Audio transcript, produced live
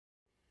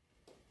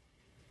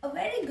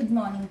Very good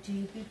morning to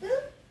you people.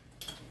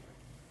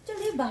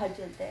 चलिए बाहर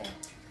चलते हैं।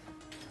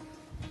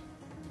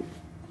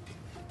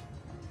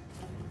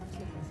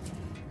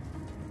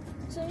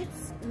 So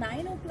it's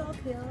 9 o'clock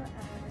here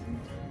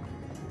and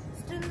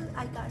still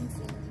I can't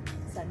see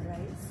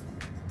sunrise.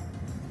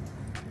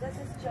 This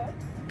is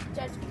church.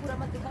 Church को पूरा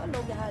मत दिखाओ,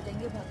 लोग यहाँ आ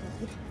जाएंगे भाग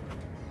के।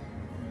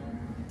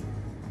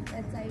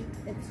 That side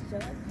it's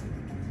church.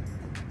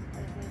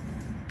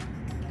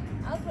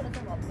 आओ थोड़ा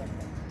सा वॉक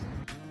करते हैं।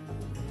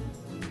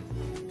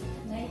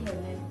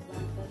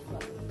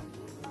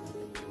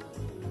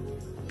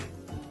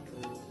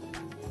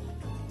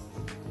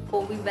 So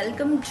we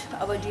welcomed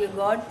our dear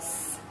gods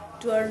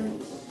to our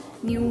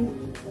new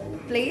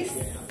place,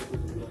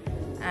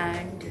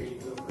 and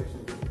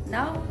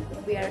now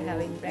we are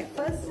having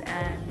breakfast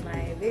and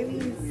my baby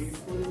is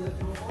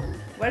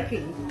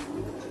working.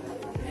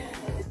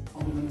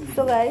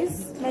 So guys,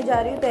 मैं जा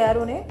रही हूँ तैयार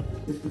होने।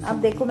 अब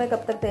देखो मैं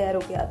कब तक तैयार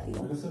होके आती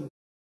हूँ।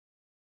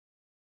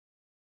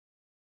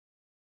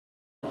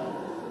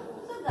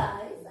 So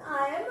guys,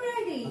 I am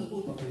ready.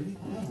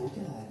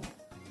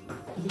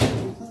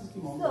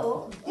 So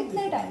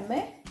इतने टाइम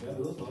में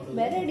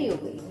मैं रेडी हो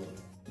गई।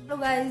 तो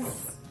गाइस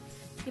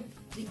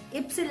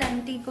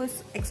इप्सिलेंटी को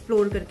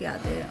एक्सप्लोर करके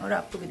आते हैं और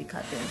आपको भी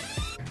दिखाते हैं।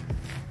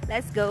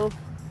 Let's go.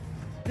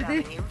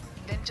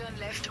 Then turn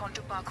left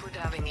onto Parkwood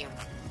Avenue.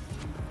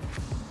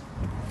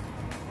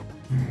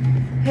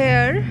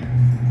 Here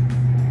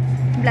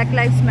Black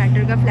Lives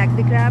Matter का फ्लैग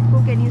दिख रहा है आपको।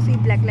 Can you see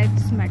Black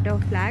Lives Matter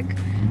flag?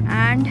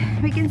 And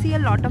we can see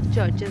a lot of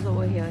churches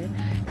over here.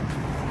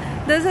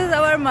 This is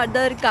our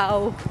mother cow.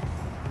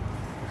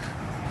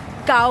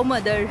 Cow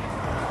mother.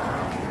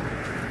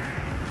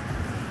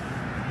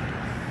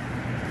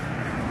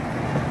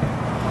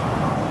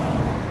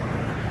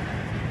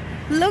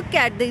 Look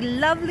at the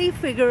lovely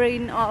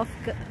figurine of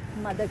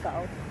mother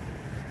cow.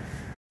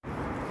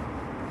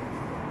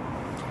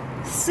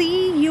 See,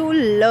 you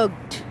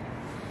looked.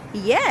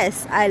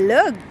 Yes, I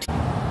looked. So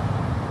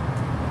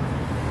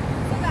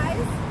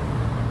guys,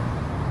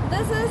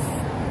 this is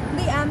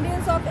the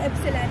ambience of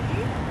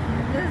Ypsilanti.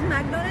 This is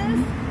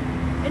McDonald's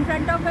in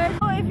front of it.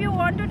 So if you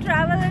want to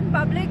travel in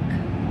public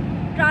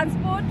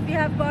transport, we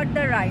have got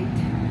the ride.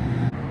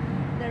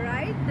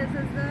 This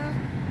is the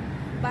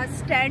bus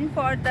stand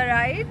for the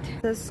ride.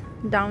 This is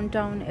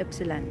downtown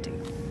Ypsilanti,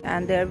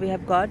 and there we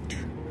have got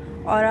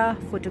Aura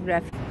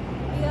Photography.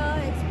 We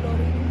are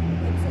exploring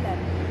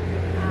Ypsilanti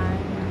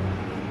and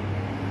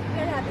we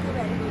are having a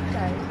very good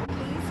time.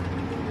 Please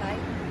do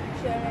like,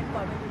 share and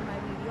comment in my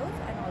videos,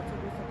 and also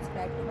do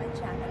subscribe to my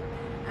channel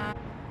and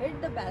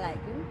hit the bell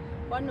icon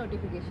for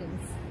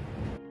notifications.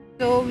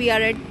 So we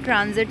are at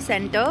Transit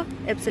Center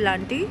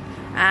Ypsilanti,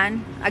 and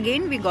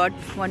again we got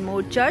one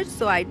more church.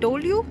 So I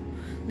told you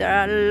there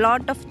are a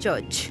lot of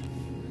church.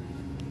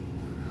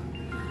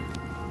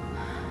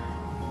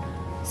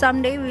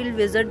 Someday we'll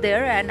visit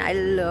there and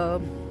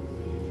I'll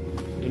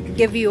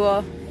give you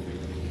a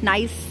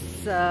nice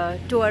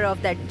tour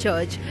of that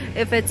church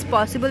if it's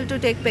possible to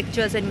take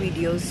pictures and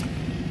videos.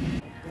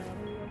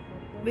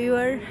 We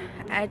were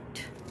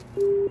at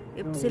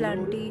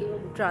Ypsilanti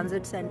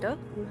Transit Center.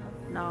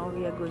 Now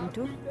we are going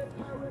to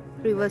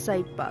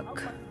Riverside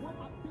Park.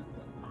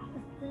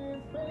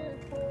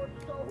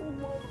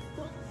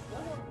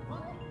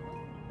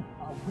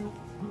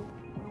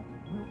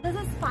 This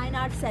is Fine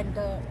Arts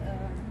Center.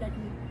 Let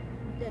me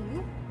tell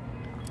you.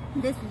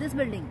 This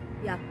building,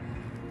 yeah.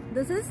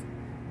 This is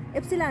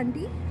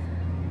Ypsilanti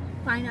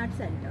Fine Arts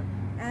Center,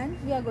 and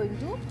we are going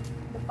to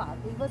the park,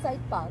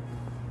 Riverside Park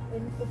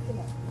in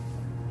Ypsilanti.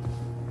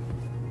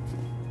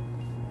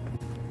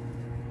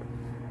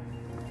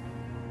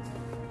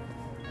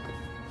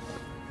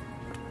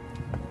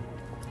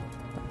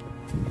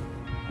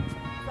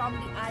 From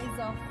the eyes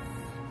of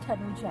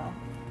Tanuja.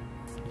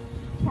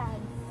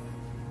 Thanks.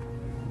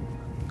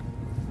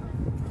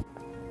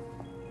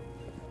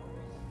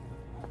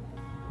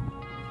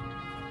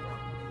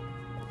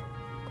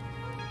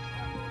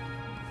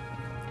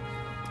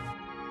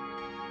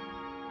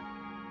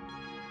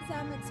 So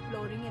I'm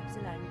exploring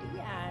Ypsilanti,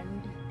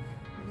 and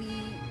we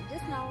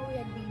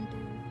had been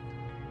to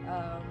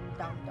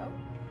downtown,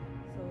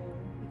 so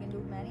we can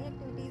do many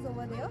activities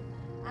over there,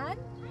 and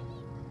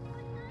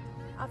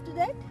after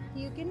that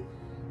you can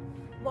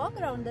walk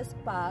around this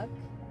park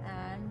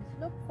and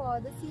look for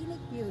the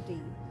scenic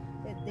beauty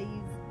with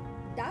these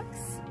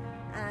ducks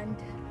and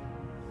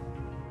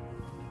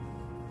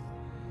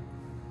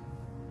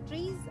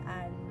trees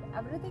and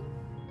everything.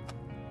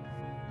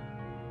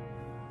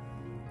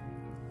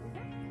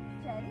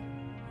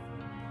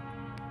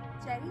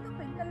 Cherry तो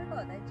pink colour का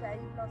होता है,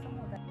 cherry blossom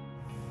होता है।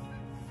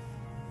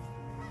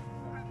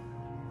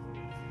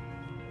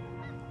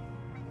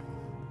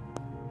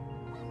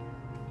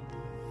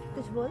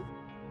 कुछ बोल।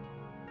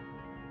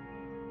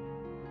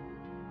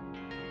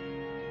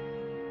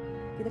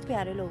 कितने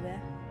प्यारे लोग हैं।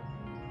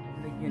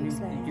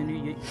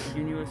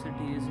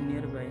 University is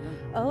nearby.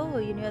 Oh,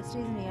 university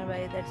is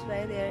nearby. That's why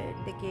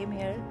they came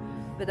here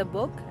with a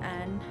book,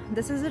 and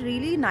this is a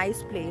really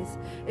nice place.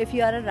 If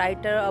you are a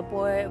writer, a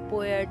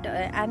poet,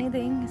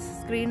 anything,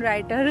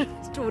 screenwriter,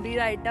 story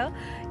writer,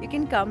 you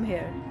can come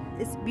here.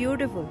 It's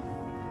beautiful.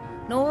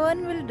 No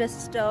one will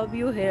disturb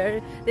you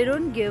here. They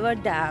don't give a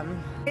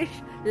damn. I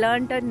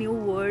learned a new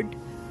word,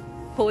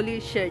 holy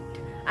shit.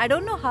 I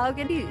don't know how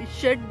can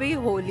shit be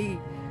holy.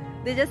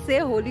 They just say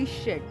holy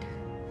shit.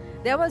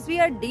 There must be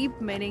a deep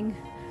meaning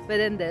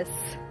within this.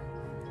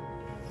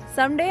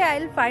 Someday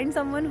I'll find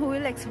someone who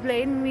will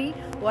explain me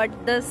what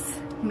this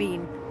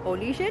mean.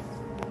 Holy shit?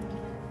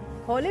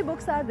 Holy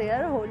books are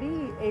there,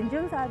 holy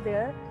angels are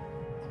there.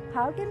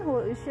 How can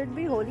shit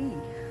be holy?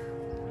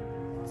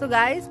 So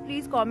guys,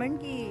 please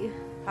comment ki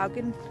how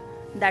can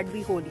that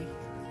be holy?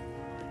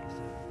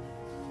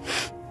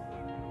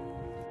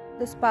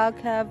 This park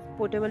have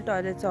portable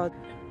toilets also.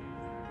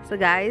 So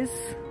guys,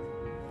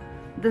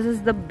 this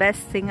is the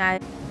best thing I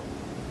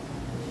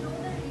show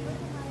the river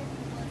to my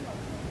viewers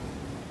also.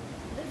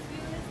 This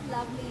view is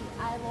lovely.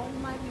 I want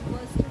my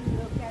viewers to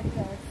look at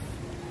this.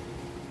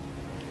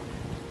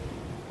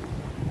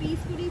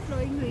 Peacefully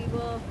flowing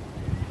river.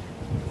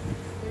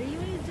 The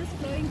river is just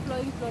flowing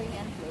and flowing.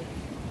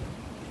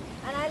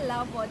 And I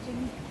love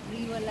watching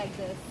river like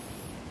this.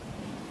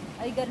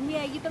 अगर गर्मी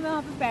आएगी तो मैं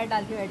वहाँ पे पैर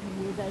डाल के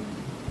बैठूंगी उधर.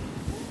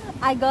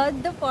 I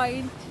got the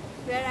point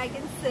where I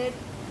can sit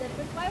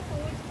with my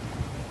foot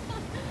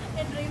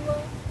in river.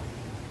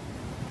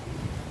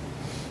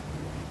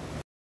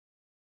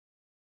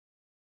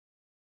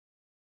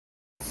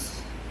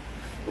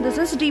 This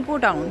is Depot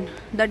Town,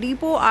 the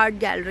Depot Art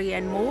Gallery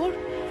and more.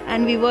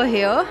 And we were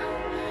here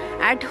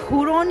at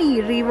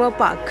Huroni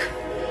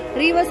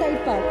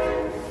Riverside Park.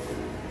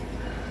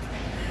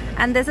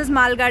 And this is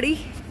Malgadi.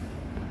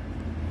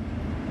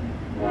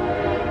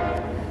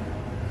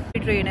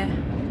 Train hai.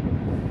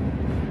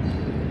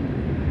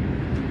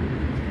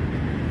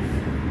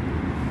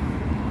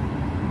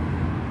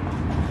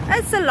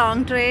 It's a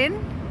long train.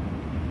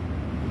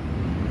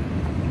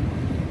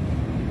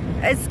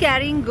 It's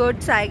carrying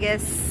goods, I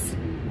guess.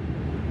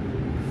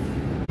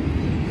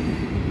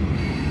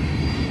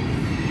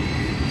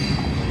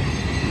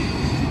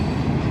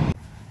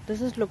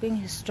 This is looking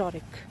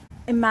historic.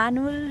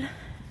 Emmanuel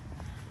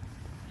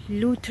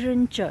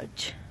Lutheran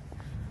Church.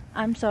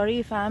 I'm sorry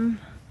if I'm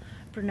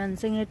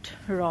pronouncing it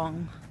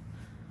wrong.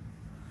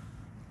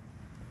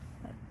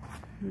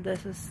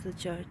 This is the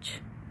church.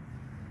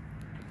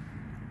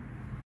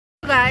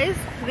 Guys,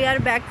 we are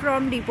back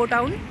from Depot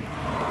Town.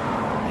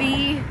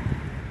 We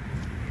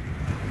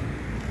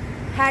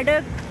had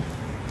a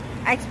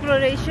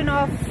exploration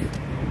of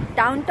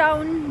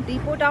downtown,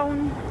 Depot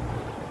Town,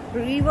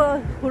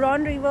 river,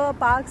 Huron River,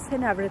 parks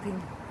and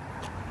everything.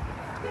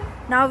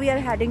 Now we are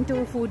heading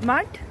to Food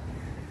Mart,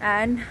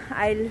 and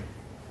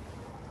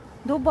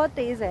धूप बहुत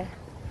तेज है.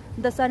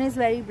 The sun is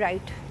very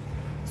bright,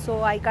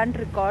 so I can't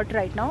record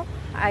right now.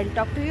 I'll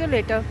talk to you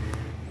later.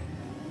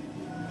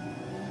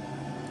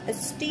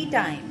 It's tea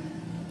time.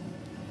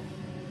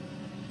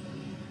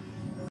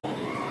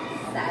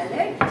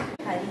 Salad,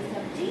 हरी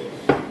सब्जी,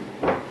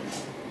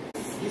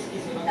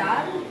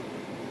 दाल,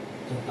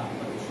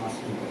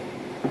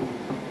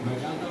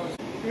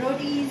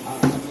 rotis.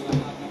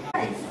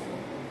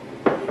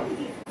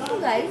 So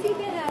guys, you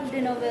can have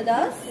dinner with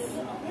us,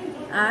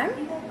 and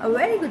a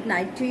very good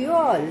night to you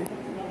all.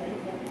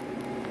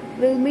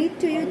 We'll meet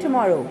to you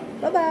tomorrow.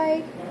 Bye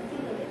bye.